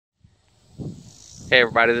Hey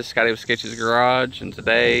everybody, this is Scotty with Sketchy's Garage, and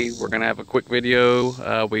today we're going to have a quick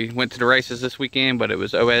video. We went to the races this weekend, but it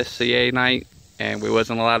was OSCA night, and we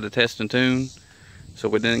wasn't allowed to test and tune, so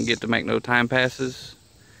we didn't get to make no time passes.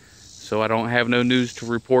 So I don't have no news to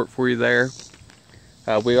report for you there.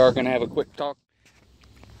 We are going to have a quick talk.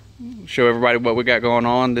 Show everybody what we got going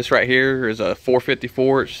on. This right here is a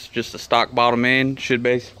 454. It's just a stock bottom end. Should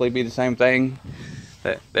basically be the same thing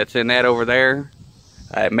that's in that over there.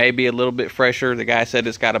 It may be a little bit fresher. The guy said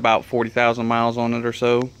it's got about 40,000 miles on it or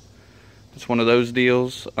so. It's one of those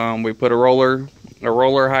deals. We put a roller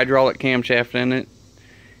hydraulic camshaft in it,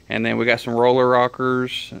 and then we got some roller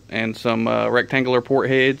rockers and some rectangular port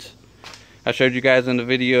heads. I showed you guys in the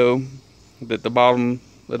video that the bottom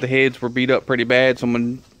of the heads were beat up pretty bad.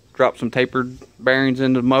 Someone dropped some tapered bearings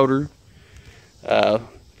into the motor.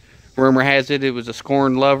 Rumor has it was a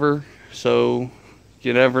scorned lever, so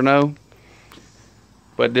you never know.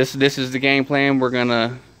 But this is the game plan. We're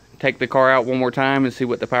gonna take the car out one more time and see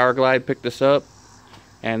what the power glide picked us up,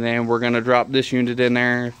 and then we're gonna drop this unit in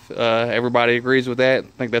there. If everybody agrees with that, I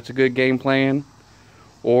think that's a good game plan.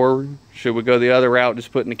 Or should we go the other route,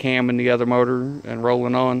 just putting the cam in the other motor and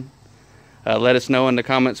rolling on? Let us know in the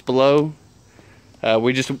comments below.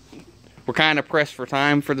 We're kind of pressed for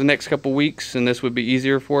time for the next couple weeks, and this would be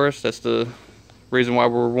easier for us. That's the reason why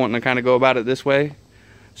we're wanting to kind of go about it this way.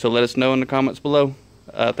 So let us know in the comments below.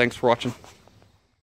 Thanks for watching.